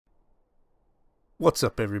What's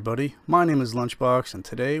up, everybody? My name is Lunchbox, and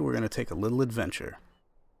today we're going to take a little adventure.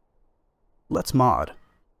 Let's mod.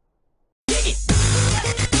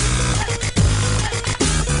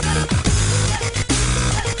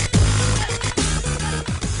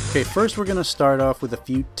 Okay, first we're going to start off with a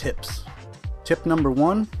few tips. Tip number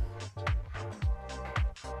 1,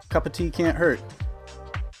 cup of tea can't hurt.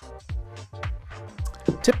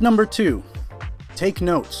 Tip number 2, take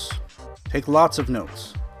notes. Take lots of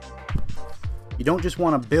notes. You don't just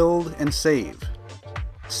want to build and save.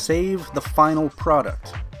 Save the final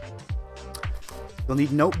product. You'll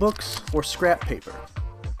need notebooks or scrap paper.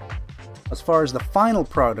 As far as the final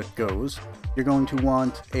product goes, you're going to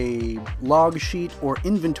want a log sheet or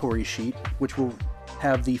inventory sheet, which will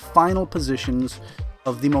have the final positions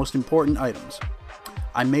of the most important items.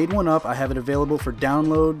 I made one up. I have it available for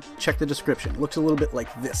download. Check the description. It looks a little bit like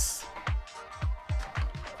this.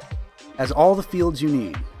 Has all the fields you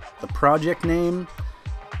need. The project name,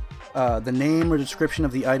 the name or description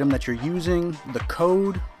of the item that you're using, the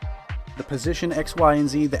code, the position X, Y, and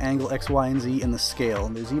Z, the angle X, Y, and Z, and the scale.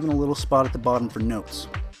 And there's even a little spot at the bottom for notes.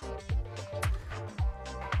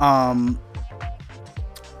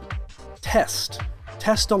 Test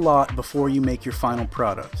a lot before you make your final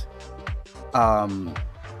product.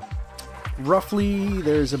 Roughly,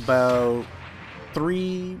 there's about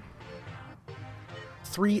 3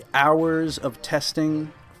 hours of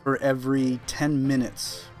testing for every 10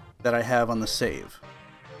 minutes that I have on the save.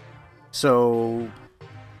 So,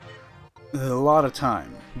 a lot of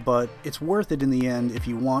time, but it's worth it in the end if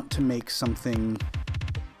you want to make something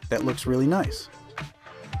that looks really nice.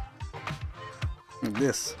 Like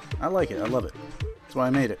this. I like it. I love it. That's why I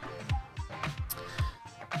made it.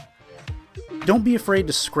 Don't be afraid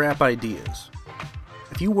to scrap ideas.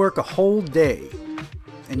 If you work a whole day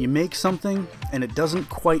and you make something and it doesn't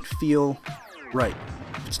quite feel right,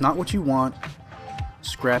 if it's not what you want,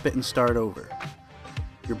 scrap it and start over.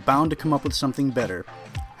 You're bound to come up with something better,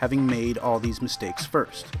 having made all these mistakes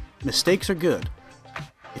first. Mistakes are good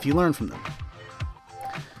if you learn from them.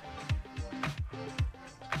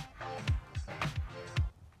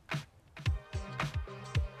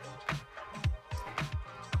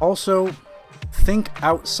 Also, think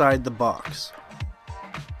outside the box.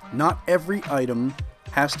 Not every item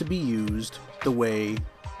has to be used the way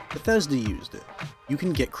Bethesda used it. You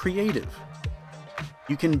can get creative.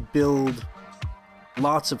 You can build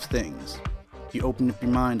lots of things if you open up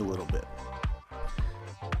your mind a little bit.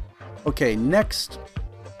 Okay, next,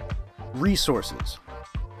 resources.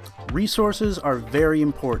 Resources are very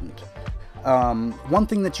important. One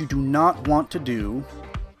thing that you do not want to do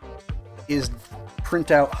is print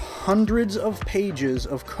out hundreds of pages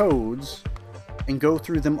of codes and go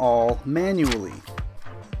through them all manually.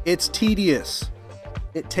 It's tedious.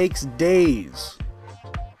 It takes days.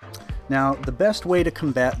 Now, the best way to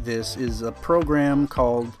combat this is a program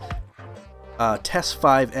called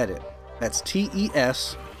TES5 Edit. That's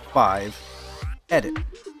TES5 Edit.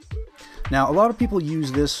 Now, a lot of people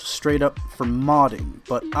use this straight up for modding,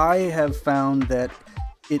 but I have found that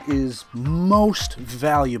it is most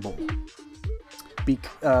valuable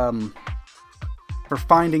for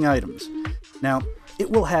finding items. Now,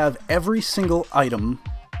 it will have every single item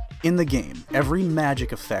in the game, every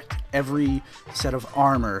magic effect, every set of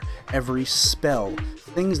armor, every spell,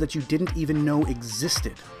 things that you didn't even know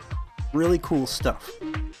existed. Really cool stuff.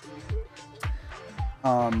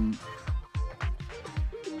 I'll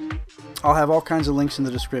have all kinds of links in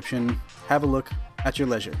the description. Have a look at your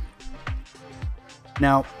leisure.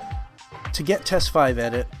 Now, to get TES5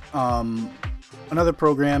 Edit, another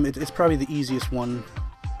program, it's probably the easiest one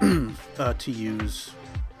to use,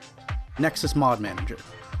 Nexus Mod Manager.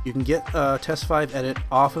 You can get TES5 Edit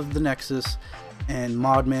off of the Nexus, and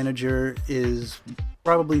Mod Manager is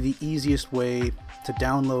probably the easiest way to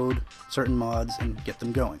download certain mods and get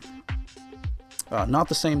them going. Not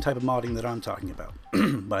the same type of modding that I'm talking about,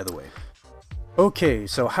 by the way. Okay,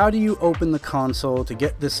 so how do you open the console to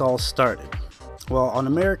get this all started? Well, on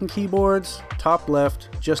American keyboards, top left,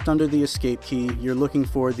 just under the escape key, you're looking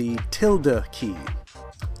for the tilde key.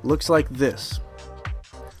 Looks like this.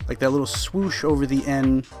 Like that little swoosh over the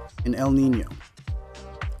N in El Nino.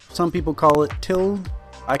 Some people call it tilde,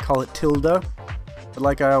 I call it tilde, but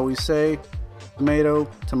like I always say, tomato,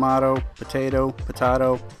 tomato, potato,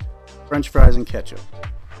 potato, French fries and ketchup.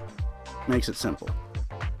 Makes it simple.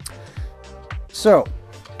 So,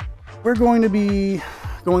 we're going to be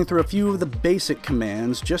going through a few of the basic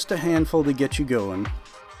commands, just a handful to get you going.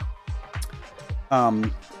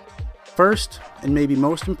 First, and maybe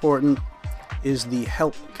most important, is the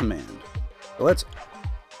help command. So let's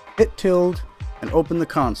hit tilde and open the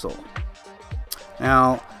console.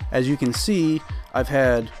 Now, as you can see, I've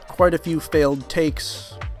had quite a few failed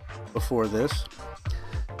takes before this,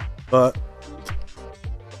 but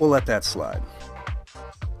we'll let that slide.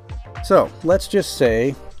 So let's just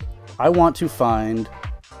say I want to find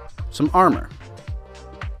some armor.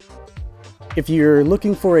 If you're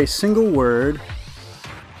looking for a single word,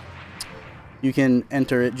 you can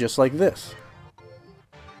enter it just like this.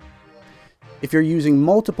 If you're using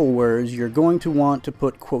multiple words, you're going to want to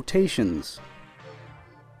put quotations.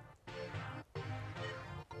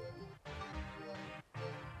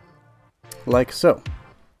 Like so.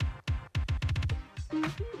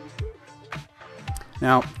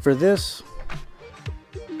 Now, for this,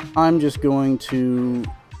 I'm just going to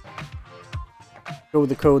go with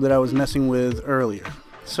the code that I was messing with earlier.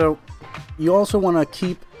 So, you also want to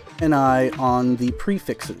keep an eye on the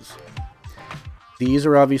prefixes. These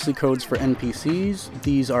are obviously codes for NPCs,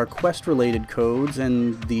 these are quest-related codes,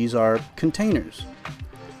 and these are containers.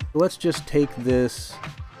 Let's just take this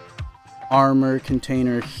armor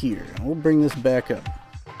container here. We'll bring this back up.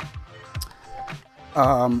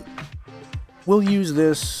 We'll use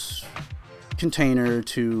this container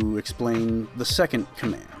to explain the second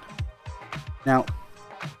command. Now,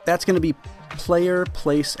 that's going to be player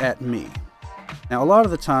place at me. Now, a lot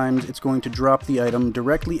of the times it's going to drop the item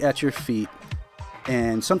directly at your feet,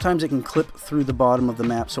 and sometimes it can clip through the bottom of the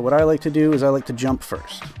map. So what I like to do is I like to jump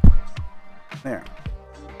first. There.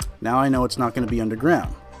 Now I know it's not going to be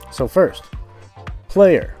underground. So first,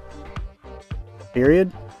 player,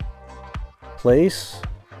 period, place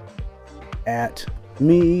at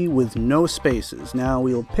me with no spaces. Now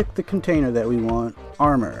we'll pick the container that we want,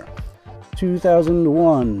 armor,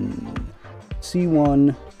 2001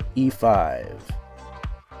 C1 E5.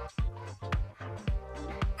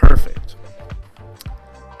 Perfect.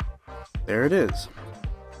 There it is.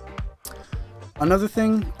 Another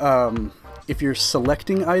thing, if you're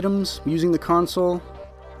selecting items using the console,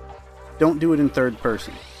 don't do it in third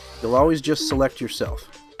person. You'll always just select yourself.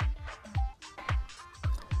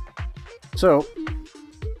 So,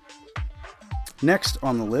 next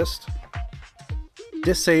on the list,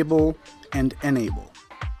 disable and enable.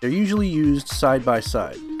 They're usually used side by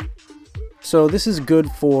side. So this is good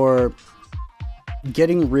for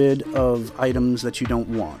getting rid of items that you don't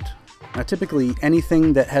want. Now typically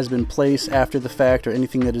anything that has been placed after the fact or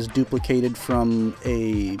anything that is duplicated from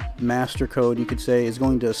a master code, you could say, is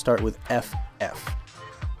going to start with FF.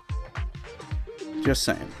 Just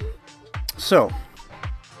saying. So,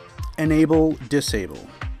 enable, disable.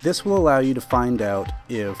 This will allow you to find out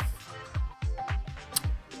if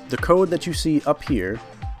the code that you see up here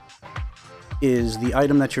is the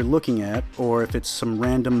item that you're looking at, or if it's some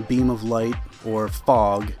random beam of light or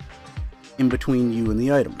fog in between you and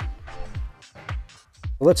the item.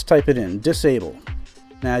 Let's type it in, disable.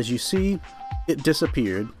 Now as you see, it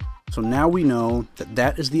disappeared, so now we know that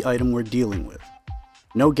that is the item we're dealing with.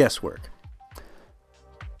 No guesswork.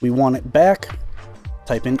 We want it back,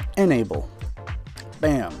 type in enable.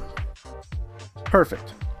 Bam.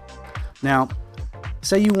 Perfect. Now,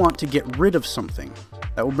 say you want to get rid of something.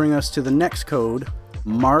 That will bring us to the next code,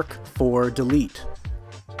 mark for delete.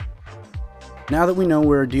 Now that we know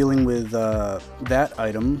we're dealing with that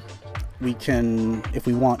item, we can, if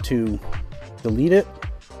we want to delete it,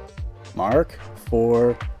 mark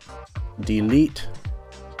for delete.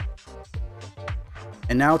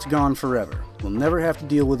 And now it's gone forever. We'll never have to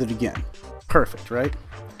deal with it again. Perfect, right?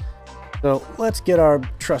 So let's get our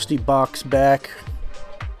trusty box back.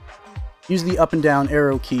 Use the up and down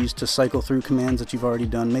arrow keys to cycle through commands that you've already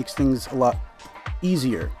done. Makes things a lot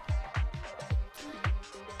easier.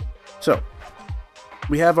 So,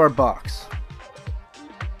 we have our box.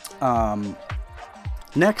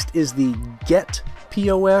 Next is the get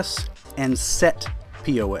POS and set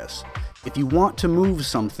POS. If you want to move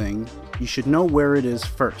something, you should know where it is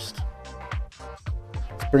first.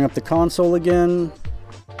 Let's bring up the console again.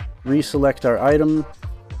 Reselect our item,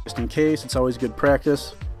 just in case. It's always good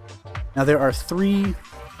practice. Now there are 3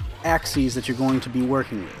 axes that you're going to be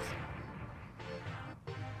working with.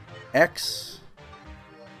 X,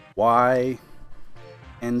 Y,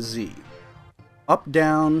 and Z. Up,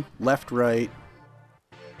 down, left, right,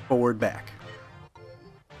 forward, back.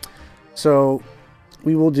 So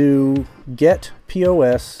we will do get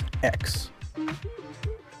POS X.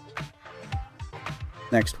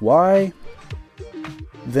 Next Y,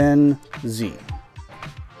 then Z.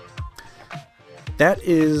 That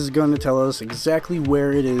is going to tell us exactly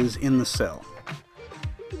where it is in the cell.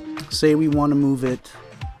 Say we want to move it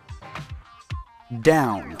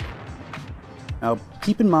down. Now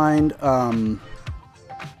keep in mind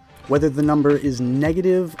whether the number is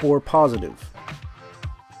negative or positive.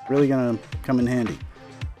 Really going to come in handy.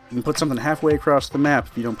 You can put something halfway across the map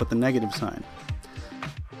if you don't put the negative sign.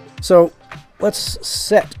 So let's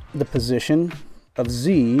set the position of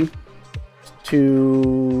Z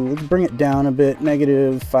to, let's bring it down a bit,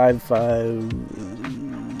 -5, 5,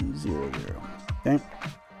 0, 0. Okay.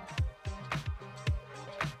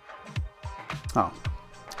 Oh.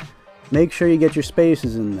 Make sure you get your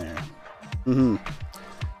spaces in there.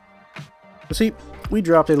 See, we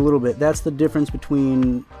dropped it a little bit. That's the difference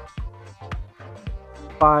between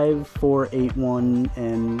 5, 4, 8, 1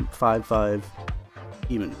 and 5, 5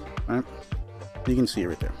 even. Right? You can see it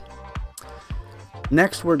right there.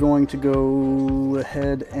 Next, we're going to go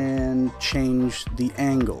ahead and change the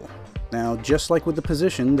angle. Now, just like with the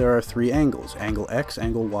position, there are 3 angles: angle X,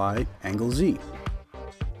 angle Y, angle Z.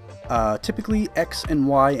 Typically, X and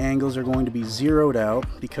Y angles are going to be zeroed out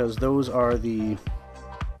because those are the...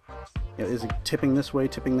 is it tipping this way,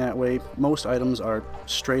 tipping that way? Most items are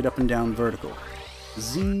straight up and down vertical.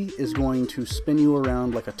 Z is going to spin you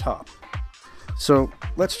around like a top. So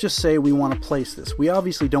let's just say we want to place this. We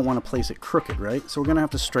obviously don't want to place it crooked, right? So we're going to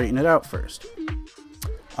have to straighten it out first.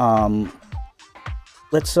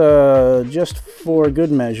 Let's, just for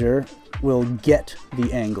good measure, we'll get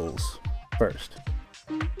the angles first.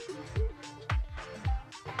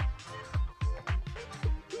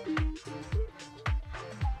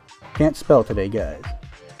 Can't spell today, guys.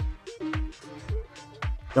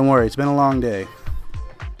 Don't worry, it's been a long day.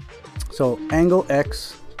 So, angle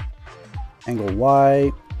X, angle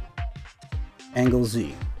Y, angle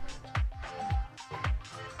Z.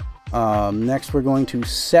 Next, we're going to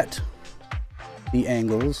set the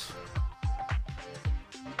angles.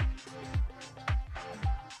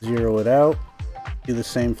 Zero it out. Do the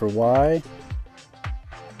same for Y.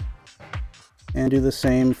 And do the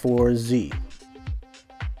same for Z.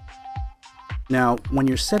 Now, when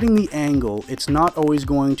you're setting the angle, it's not always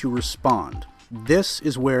going to respond. This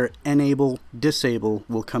is where enable, disable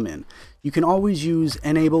will come in. You can always use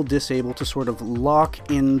enable, disable to sort of lock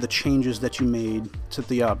in the changes that you made to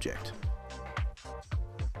the object.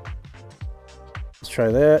 Let's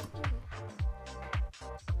try that.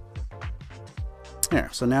 There,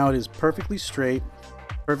 so now it is perfectly straight,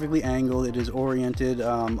 perfectly angled. It is oriented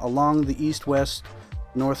along the east-west,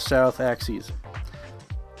 north-south axes.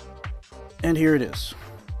 And here it is.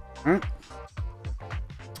 All right.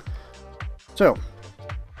 So,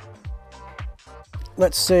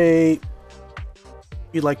 let's say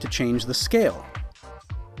you'd like to change the scale.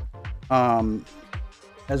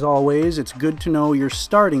 As always, it's good to know your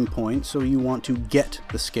starting point, so you want to get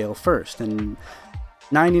the scale first. And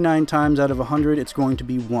 99 times out of 100, it's going to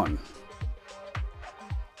be 1.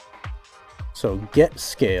 So, get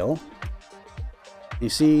scale. You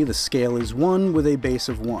see, the scale is 1 with a base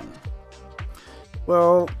of 1.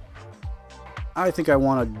 Well, I think I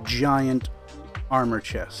want a giant armor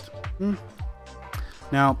chest.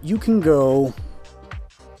 Now, you can go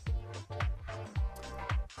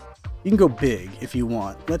big if you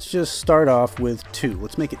want. Let's just start off with 2.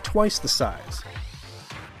 Let's make it twice the size.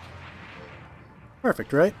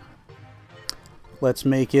 Perfect, right? Let's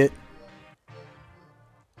make it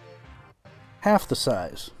half the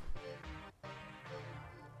size.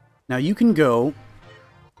 Now, you can go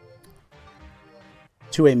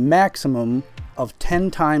to a maximum of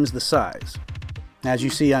 10 times the size. As you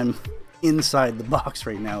see, I'm inside the box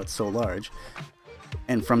right now, it's so large.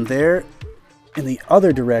 And from there, in the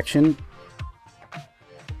other direction,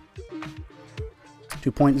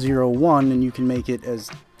 to 0.01, and you can make it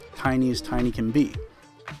as tiny can be.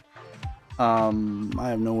 I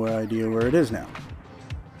have no idea where it is now.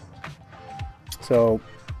 So,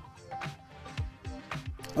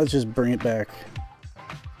 let's just bring it back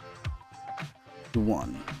to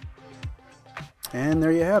 1. And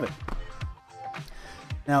there you have it.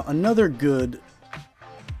 Now, another good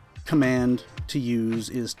command to use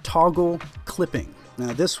is toggle clipping.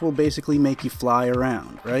 Now, this will basically make you fly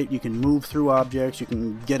around, right? You can move through objects, you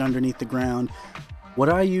can get underneath the ground. What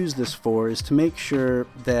I use this for is to make sure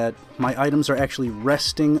that my items are actually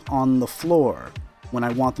resting on the floor when I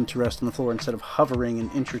want them to rest on the floor instead of hovering an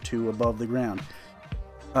inch or 2 above the ground.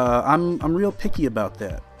 I'm real picky about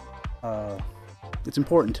that. It's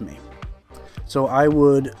important to me. So I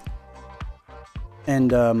would,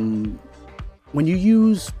 and when you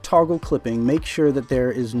use toggle clipping, make sure that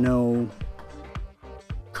there is no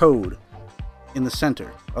code in the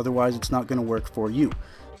center. Otherwise, it's not going to work for you.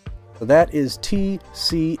 So that is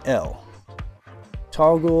TCL.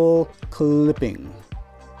 Toggle clipping.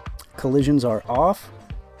 Collisions are off.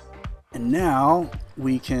 And now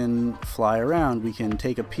we can fly around. We can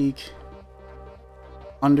take a peek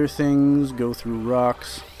under things, go through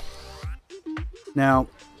rocks. Now,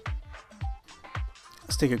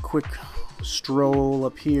 let's take a quick stroll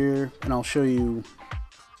up here, and I'll show you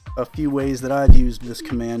a few ways that I've used this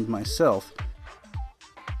command myself.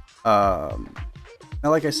 Now,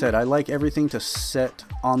 like I said, I like everything to set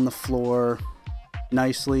on the floor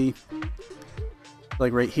nicely.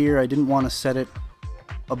 Like right here, I didn't want to set it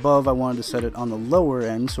above, I wanted to set it on the lower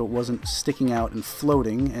end so it wasn't sticking out and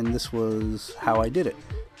floating, and this was how I did it.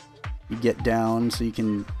 You get down so you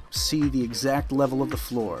can see the exact level of the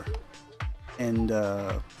floor and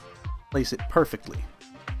place it perfectly.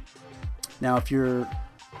 Now, if you're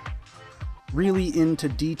really into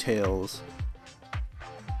details,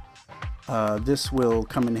 this will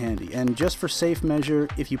come in handy. And just for safe measure,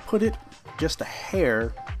 if you put it just a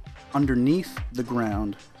hair underneath the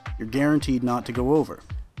ground, you're guaranteed not to go over.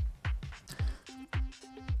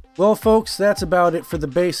 Well, folks, that's about it for the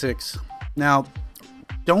basics. Now,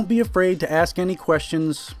 don't be afraid to ask any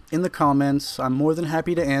questions in the comments. I'm more than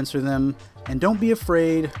happy to answer them. And don't be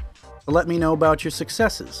afraid to let me know about your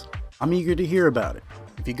successes. I'm eager to hear about it.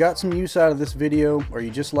 If you got some use out of this video, or you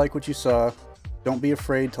just like what you saw, don't be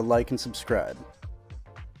afraid to like and subscribe.